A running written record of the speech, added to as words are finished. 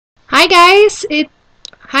Hi guys,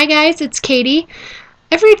 it's Katie.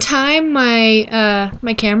 Every time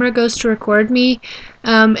my camera goes to record me,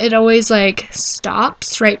 it always like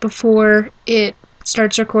stops right before it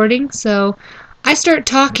starts recording. So I start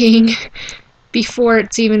talking before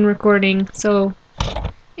it's even recording. So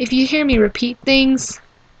if you hear me repeat things,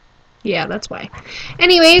 yeah, that's why.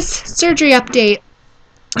 Anyways, surgery update.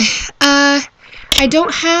 I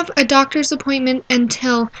don't have a doctor's appointment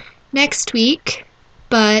until next week,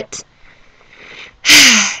 but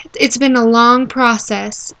it's been a long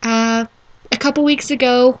process. A couple weeks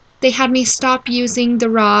ago, they had me stop using the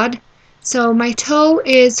rod, so my toe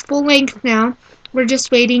is full length now. We're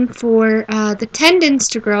just waiting for the tendons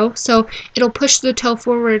to grow, so it'll push the toe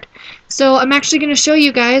forward. So I'm actually going to show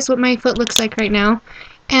you guys what my foot looks like right now.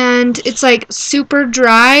 And it's like super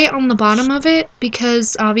dry on the bottom of it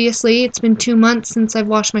because obviously it's been 2 months since I've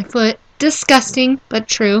washed my foot. Disgusting, but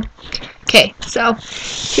true. Okay, so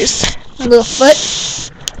here's my little foot.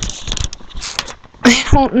 I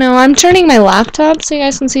don't know. I'm turning my laptop so you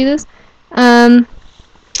guys can see this.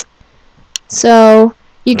 So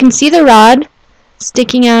you can see the rod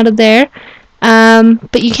sticking out of there,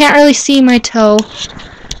 but you can't really see my toe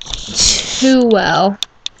too well.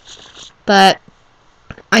 But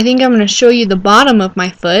I think I'm going to show you the bottom of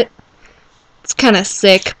my foot. It's kind of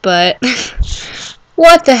sick, but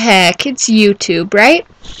what the heck? It's YouTube, right?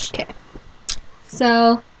 Okay.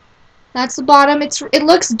 So that's the bottom. It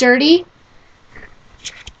looks dirty.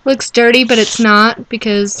 Looks dirty, but it's not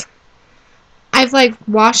because I've like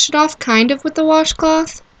washed it off kind of with the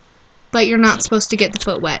washcloth, but you're not supposed to get the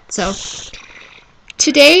foot wet. So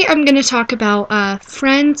today I'm going to talk about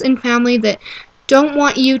friends and family that don't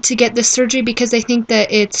want you to get this surgery because they think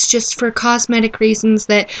that it's just for cosmetic reasons,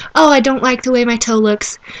 that, oh, I don't like the way my toe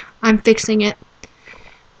looks, I'm fixing it.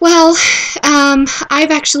 Well, I've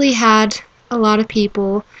actually had a lot of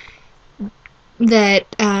people that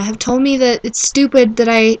have told me that it's stupid that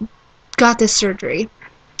I got this surgery.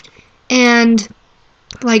 And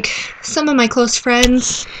like some of my close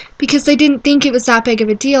friends, because they didn't think it was that big of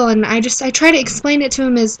a deal, and I try to explain it to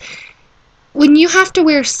them as, when you have to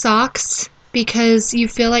wear socks because you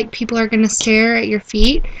feel like people are going to stare at your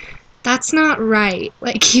feet, that's not right.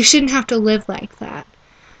 Like, you shouldn't have to live like that.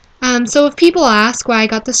 So if people ask why I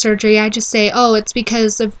got the surgery, I just say, oh, it's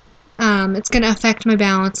because of it's going to affect my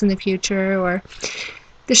balance in the future, or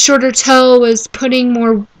the shorter toe is putting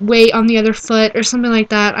more weight on the other foot, or something like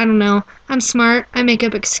that. I don't know. I'm smart. I make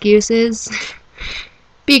up excuses.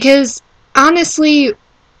 Because honestly,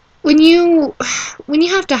 when you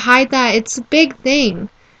have to hide that, it's a big thing.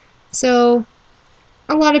 So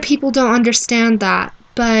a lot of people don't understand that,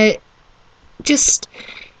 but just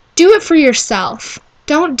do it for yourself.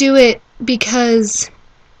 Don't do it because,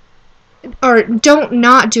 or don't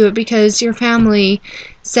not do it because your family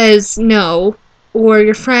says no, or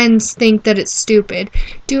your friends think that it's stupid.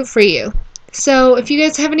 Do it for you. So if you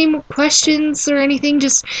guys have any more questions or anything,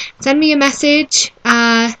 just send me a message.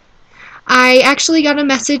 I actually got a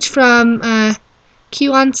message from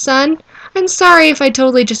Kyuan's son. I'm sorry if I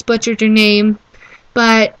totally just butchered your name,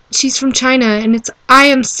 but she's from China, and I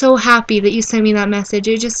am so happy that you sent me that message.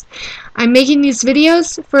 I'm making these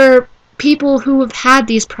videos for people who have had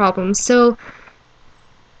these problems, so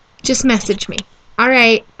just message me.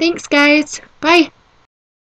 Alright, thanks guys. Bye.